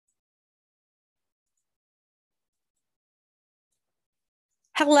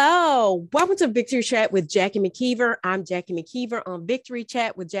Hello, welcome to Victory Chat with Jackie McKeever. I'm Jackie McKeever. On Victory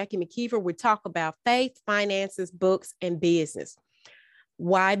Chat with Jackie McKeever, we talk about faith, finances, books, and business.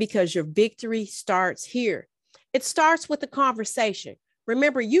 Why? Because your victory starts here. It starts with a conversation.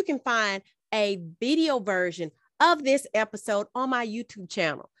 Remember, you can find a video version of this episode on my YouTube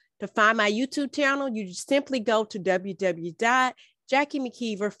channel. To find my YouTube channel, you just simply go to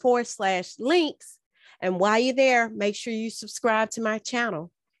www.jackiemckeever.com/links. And while you're there, make sure you subscribe to my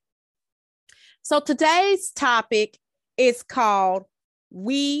channel. So today's topic is called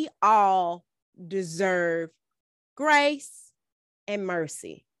We All Deserve Grace and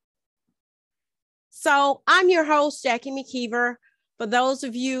Mercy. So I'm your host, Jackie McKeever. For those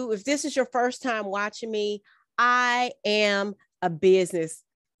of you, if this is your first time watching me, I am a business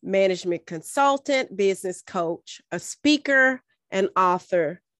management consultant, business coach, a speaker, an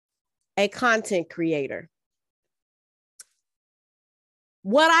author, a content creator.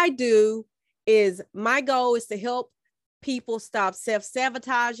 What I do is my goal is to help people stop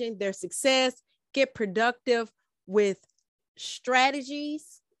self-sabotaging their success, get productive with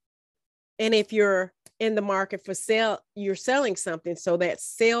strategies. And if you're in the market for you're selling something, so that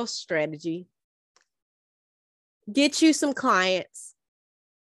sales strategy, get you some clients.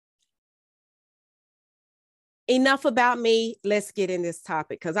 Enough about me. Let's get in this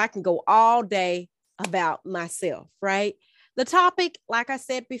topic because I can go all day about myself, right? The topic, like I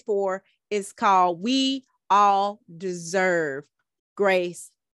said before, is called We All Deserve Grace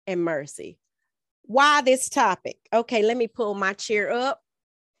and Mercy. Why this topic? Okay, let me pull my chair up.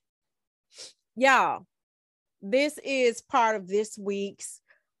 Y'all, this is part of this week's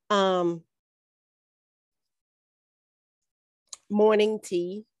morning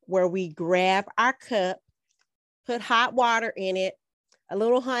tea, where we grab our cup, put hot water in it, a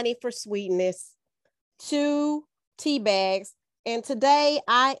little honey for sweetness, 2 tea bags. And today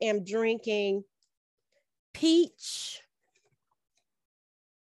I am drinking peach.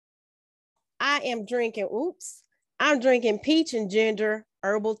 I'm drinking peach and ginger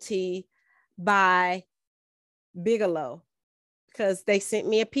herbal tea by Bigelow because they sent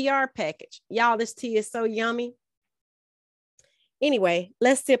me a PR package. Y'all, this tea is so yummy. Anyway,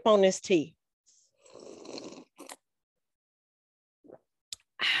 let's sip on this tea.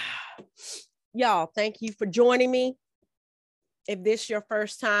 Y'all, thank you for joining me. If this is your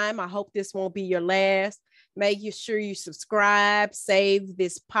first time, I hope this won't be your last. Make sure you subscribe, save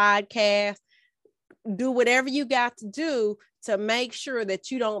this podcast, do whatever you got to do to make sure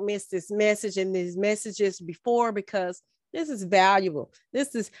that you don't miss this message and these messages before, because this is valuable.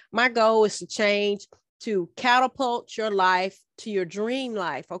 My goal is to catapult your life to your dream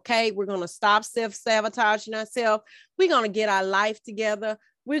life. Okay. We're going to stop self-sabotaging ourselves. We're going to get our life together.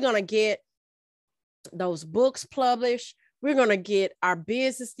 We're going to get those books published. We're going to get our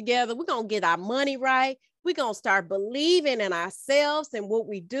business together. We're going to get our money right. We're going to start believing in ourselves and what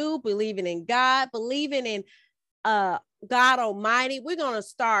we do, believing in God, believing in God Almighty. We're going to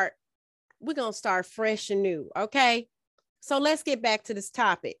start fresh and new. Okay. So let's get back to this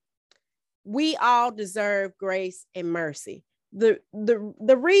topic. We all deserve grace and mercy. The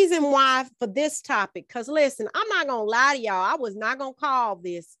reason why for this topic, because listen, I'm not going to lie to y'all. I was not going to call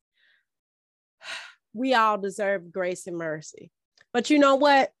this We All Deserve Grace and Mercy. But you know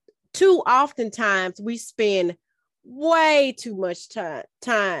what? Too oftentimes we spend way too much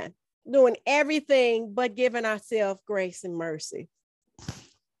time doing everything but giving ourselves grace and mercy.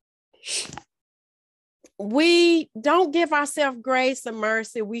 We don't give ourselves grace and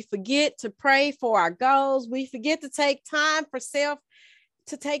mercy. We forget to pray for our goals. We forget to take time for to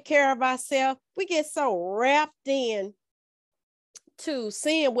take care of ourselves. We get so wrapped in to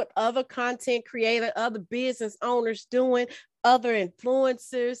seeing what other content creators, other business owners doing, other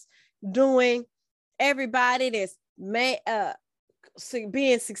influencers doing, everybody that's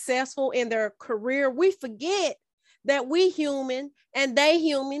being successful in their career. We forget that we human and they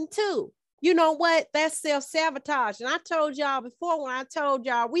human too. You know what? That's self-sabotage. And I told y'all before, when I told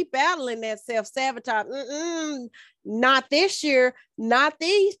y'all we battling that self-sabotage. Not this year, not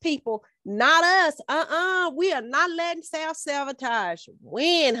these people, not us. We are not letting self-sabotage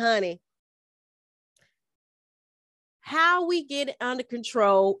win, honey. How we get it under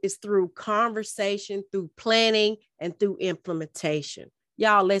control is through conversation, through planning, and through implementation.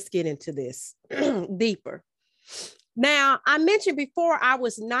 Y'all, let's get into this deeper. Now, I mentioned before I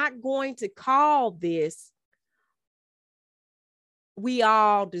was not going to call this We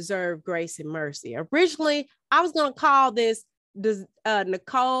All Deserve Grace and Mercy. Originally, I was going to call this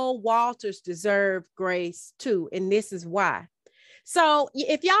Nicole Walters Deserve Grace Too, and this is why. So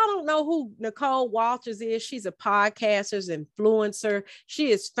if y'all don't know who Nicole Walters is, she's a podcaster, influencer.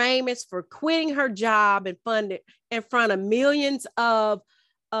 She is famous for quitting her job and funded in front of millions of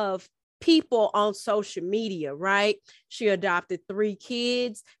people on social media, right? She adopted 3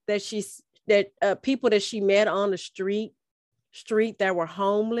 kids people that she met on the street that were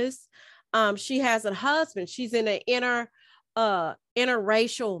homeless. She has a husband. She's in an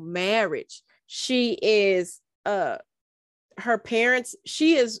interracial marriage. She is her parents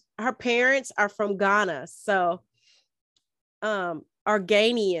are from Ghana. So are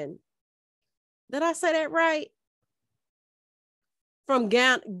Ghanaian. Did I say that right? From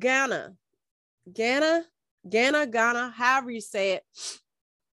Ghana, however you say it,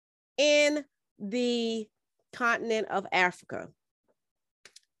 in the continent of Africa.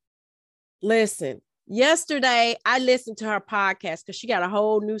 Listen, yesterday I listened to her podcast because she got a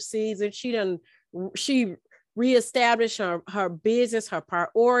whole new season. She reestablished her business, her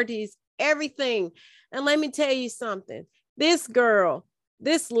priorities, everything. And let me tell you something. This girl,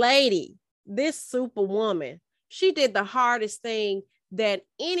 this lady, this superwoman, she did the hardest thing that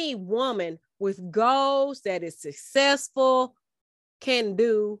any woman with goals that is successful can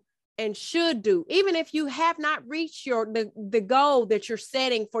do and should do. Even if you have not reached the goal that you're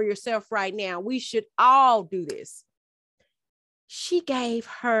setting for yourself right now, we should all do this. She gave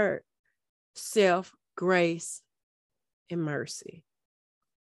herself grace and mercy.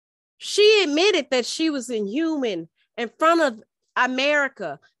 She admitted that she was inhuman in front of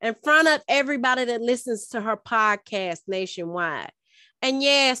America, in front of everybody that listens to her podcast nationwide. And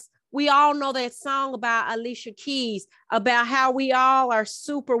yes, we all know that song about Alicia Keys, about how we all are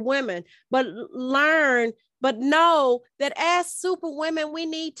super women, but know that as super women, we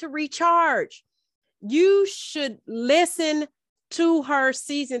need to recharge. You should listen to her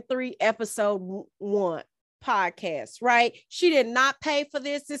season 3, episode 1 podcast, right? She did not pay for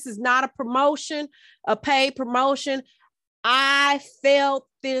this. This is not a promotion, a paid promotion. I felt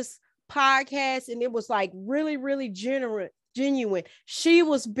this podcast and it was like really, really genuine. She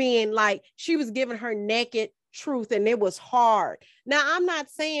was giving her naked truth and it was hard. Now, I'm not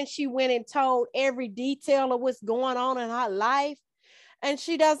saying she went and told every detail of what's going on in her life, and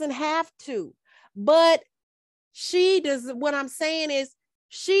she doesn't have to, but she does. What I'm saying is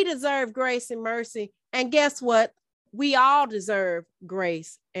she deserved grace and mercy. And guess what? We all deserve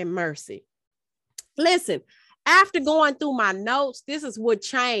grace and mercy. Listen, after going through my notes, this is what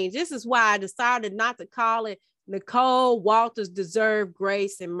changed. This is why I decided not to call it Nicole Walters deserved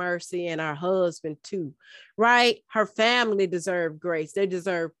grace and mercy, and her husband too, right? Her family deserved grace. They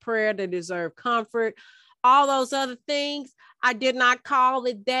deserve prayer. They deserve comfort. All those other things. I did not call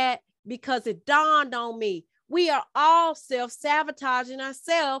it that because it dawned on me. We are all self-sabotaging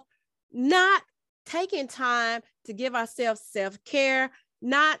ourselves, not taking time to give ourselves self-care,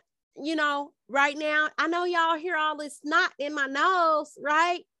 not, right now, I know y'all hear all this snot in my nose,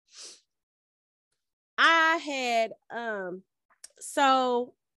 right? I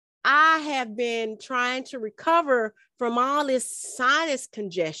have been trying to recover from all this sinus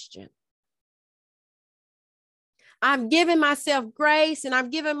congestion. I'm giving myself grace and I'm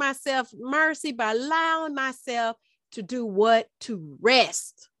giving myself mercy by allowing myself to do what? To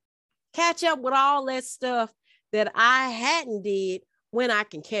rest. Catch up with all that stuff that I hadn't did when I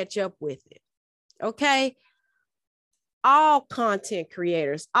can catch up with it. Okay? All content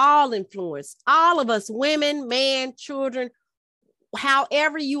creators, all influence, all of us, women, men, children,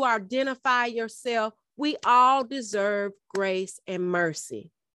 however you identify yourself, we all deserve grace and mercy.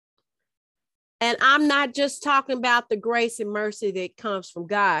 And I'm not just talking about the grace and mercy that comes from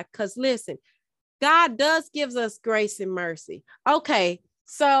God, because listen, God does give us grace and mercy. Okay,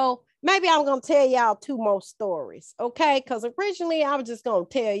 so maybe I'm going to tell y'all 2 more stories, okay? Because originally I was just going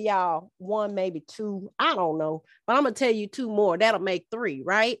to tell y'all 1, maybe 2. I don't know. But I'm going to tell you 2 more. That'll make 3,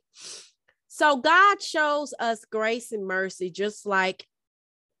 right? So God shows us grace and mercy, just like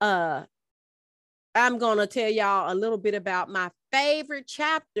I'm going to tell y'all a little bit about my favorite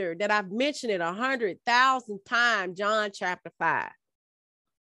chapter that I've mentioned it 100,000 times, John chapter 5.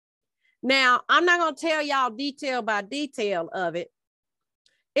 Now, I'm not going to tell y'all detail by detail of it.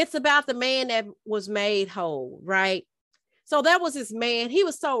 It's about the man that was made whole, right? So there was this man. He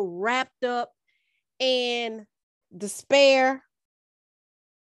was so wrapped up in despair.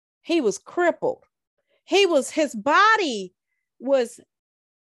 He was crippled. His body was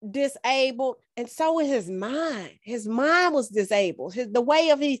disabled, and so was his mind. His mind was disabled. The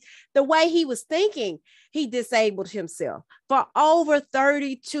way he was thinking, he disabled himself for over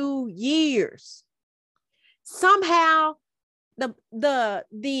 32 years. Somehow,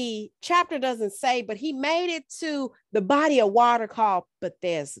 the chapter doesn't say, but he made it to the body of water called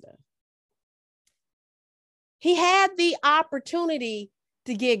Bethesda. He had the opportunity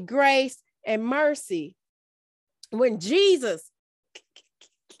to get grace and mercy when Jesus,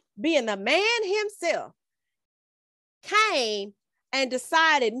 being the man himself, came and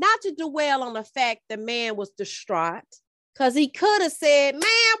decided not to dwell on the fact the man was distraught, because he could have said,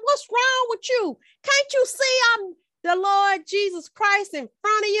 man, what's wrong with you? Can't you see I'm the Lord Jesus Christ in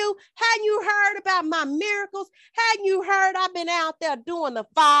front of you? Hadn't you heard about my miracles? Hadn't you heard I've been out there doing the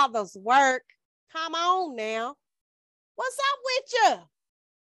Father's work? Come on now. What's up with you?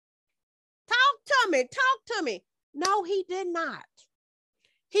 Talk to me. No, he did not.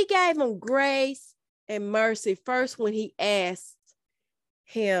 He gave him grace and mercy first when he asked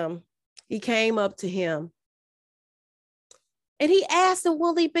him. He came up to him and he asked him,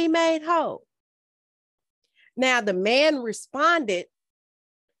 will he be made whole? Now the man responded,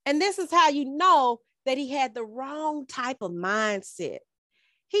 and this is how you know that he had the wrong type of mindset.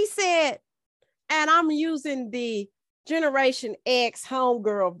 He said, and I'm using the Generation X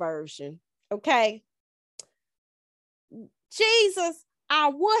homegirl version, okay? Jesus, I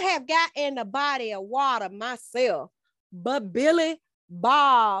would have got in the body of water myself, but Billy,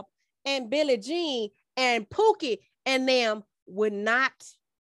 Bob, and Billie Jean and Pookie and them would not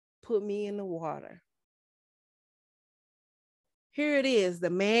put me in the water. Here it is, the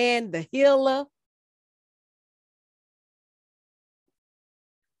man, the healer,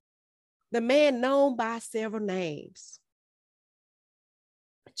 the man known by several names.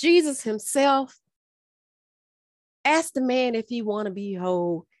 Jesus himself asked the man if he want to be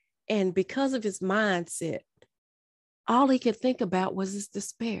whole, and because of his mindset, all he could think about was his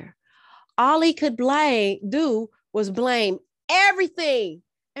despair. All he could do was blame everything,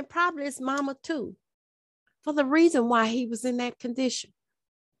 and probably his mama too, for the reason why he was in that condition.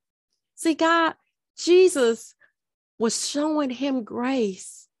 See, Jesus was showing him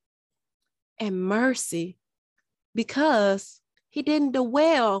grace and mercy because he didn't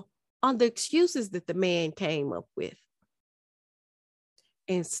dwell on the excuses that the man came up with.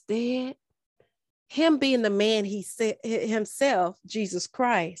 Instead, him being the man he said himself, Jesus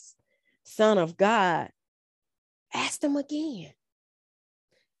Christ, Son of God, asked him again.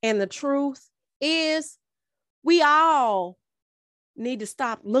 And the truth is, we all need to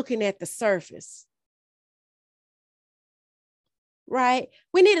stop looking at the surface, right?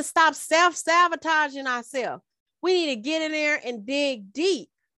 We need to stop self-sabotaging ourselves. We need to get in there and dig deep,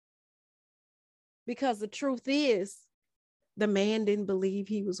 because the truth is, the man didn't believe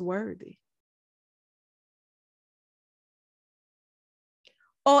he was worthy.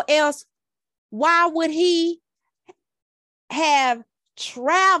 Or else, why would he have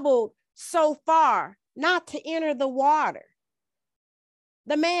traveled so far not to enter the water?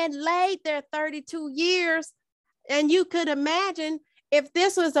 The man laid there 32 years, and you could imagine if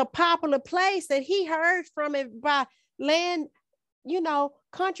this was a popular place that he heard from it by land,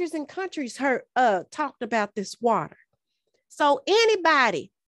 countries and countries talked about this water. So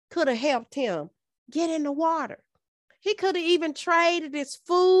anybody could have helped him get in the water. He could have even traded his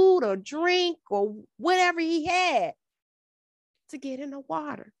food or drink or whatever he had to get in the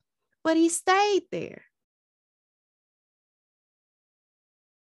water, but he stayed there.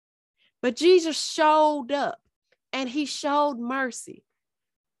 But Jesus showed up, and he showed mercy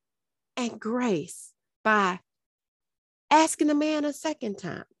and grace by asking the man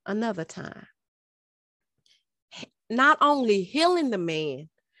another time. Not only healing the man,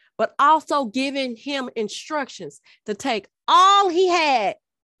 but also giving him instructions to take all he had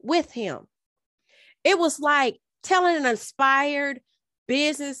with him. It was like telling an inspired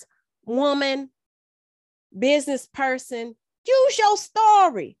business woman, business person, use your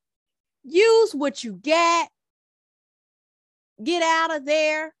story. Use what you get out of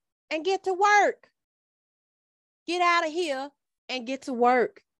there and get to work. Get out of here and get to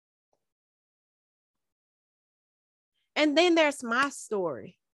work. And then there's my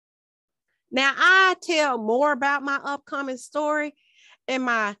story. Now, I tell more about my upcoming story in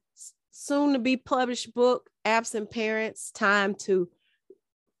my soon-to-be published book, Absent Parents, Time to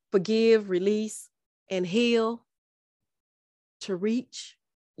Forgive, Release, and Heal to Reach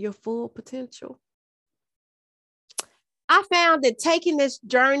Your Full Potential. I found that taking this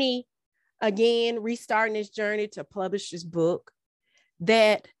journey again, restarting this journey to publish this book,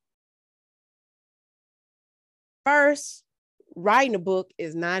 that first, writing a book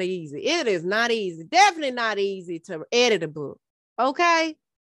is not easy. It is not easy. Definitely not easy to edit a book. Okay?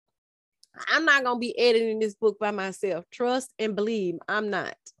 I'm not going to be editing this book by myself. Trust and believe, I'm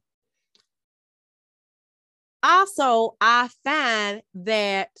not. Also, I find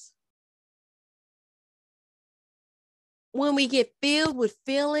that when we get filled with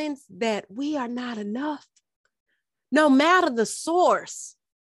feelings that we are not enough, no matter the source,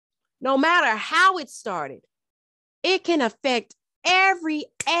 no matter how it started, it can affect every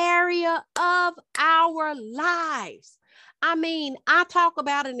area of our lives. I mean, I talk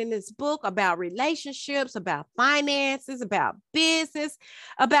about it in this book about relationships, about finances, about business,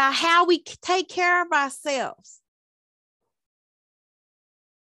 about how we take care of ourselves.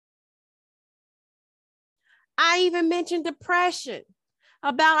 I even mentioned depression,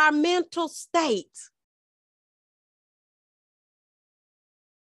 about our mental state.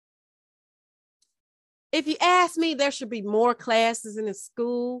 If you ask me, there should be more classes in the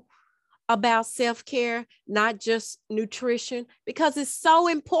school about self-care, not just nutrition, because it's so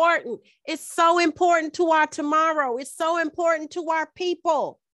important. It's so important to our tomorrow. It's so important to our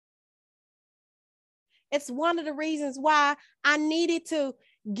people. It's one of the reasons why I needed to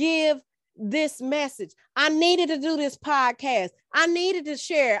give this message. I needed to do this podcast. I needed to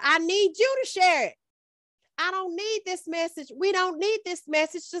share. I need you to share it. I don't need this message. We don't need this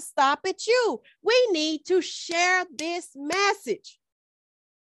message to stop at you. We need to share this message.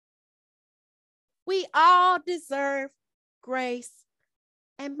 We all deserve grace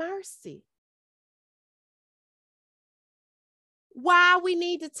and mercy. Why we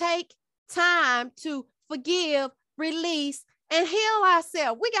need to take time to forgive, release, and heal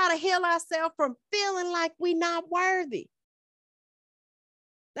ourselves. We got to heal ourselves from feeling like we're not worthy.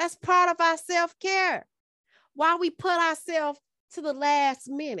 That's part of our self-care. Why we put ourselves to the last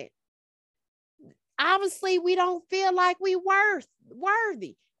minute. Obviously, we don't feel like we're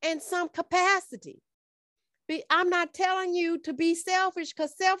worthy in some capacity. I'm not telling you to be selfish,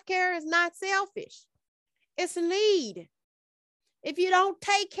 because self-care is not selfish. It's a need. If you don't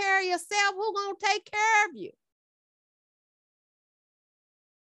take care of yourself, who's going to take care of you?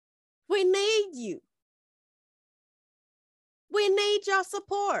 We need you. We need your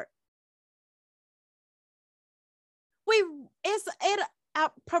support.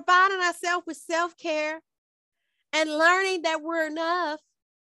 Providing ourselves with self-care and learning that we're enough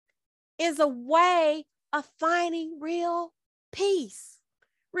is a way of finding real peace,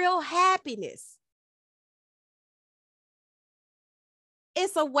 real happiness.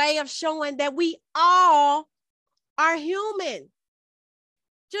 It's a way of showing that we all are human,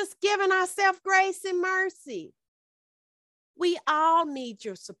 just giving ourselves grace and mercy. We all need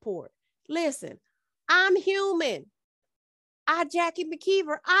your support. Listen, I'm human. Jackie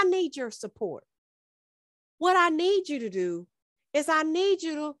McKeever, I need your support. What I need you to do is I need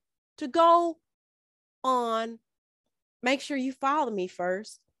you to go on, make sure you follow me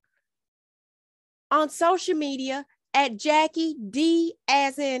first, on social media at Jackie D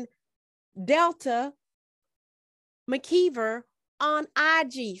as in Delta McKeever on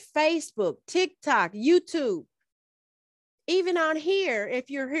IG, Facebook, TikTok, YouTube. Even on here, if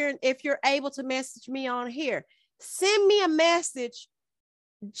you're able to message me on here, send me a message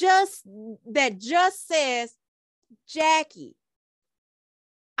that just says, Jackie,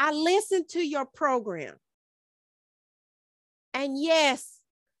 I listened to your program. And yes,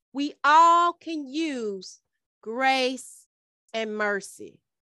 we all can use grace and mercy.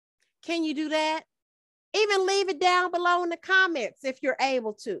 Can you do that? Even leave it down below in the comments if you're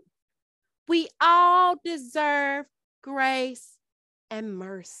able to. We all deserve grace and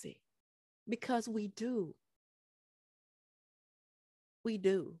mercy, because we do. We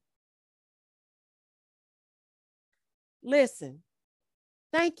do. Listen,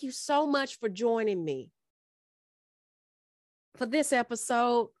 thank you so much for joining me for this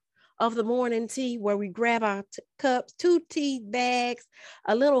episode of the morning tea, where we grab our cups, 2 tea bags,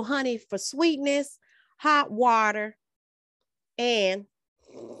 a little honey for sweetness, hot water, and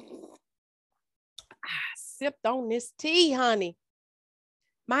I sipped on this tea, honey.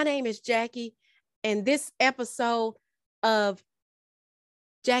 My name is Jackie, and this episode of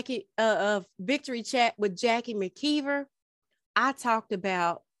Victory Chat with Jackie McKeever, I talked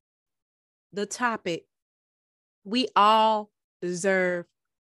about the topic, we all deserve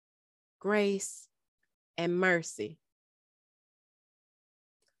grace and mercy.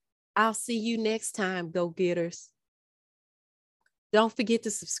 I'll see you next time, go-getters. Don't forget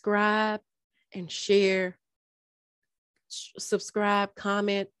to subscribe and share. Subscribe,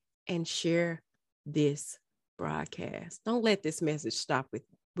 comment, and share this broadcast. Don't let this message stop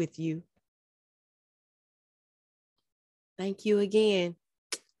with you. Thank you again.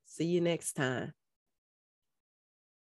 See you next time.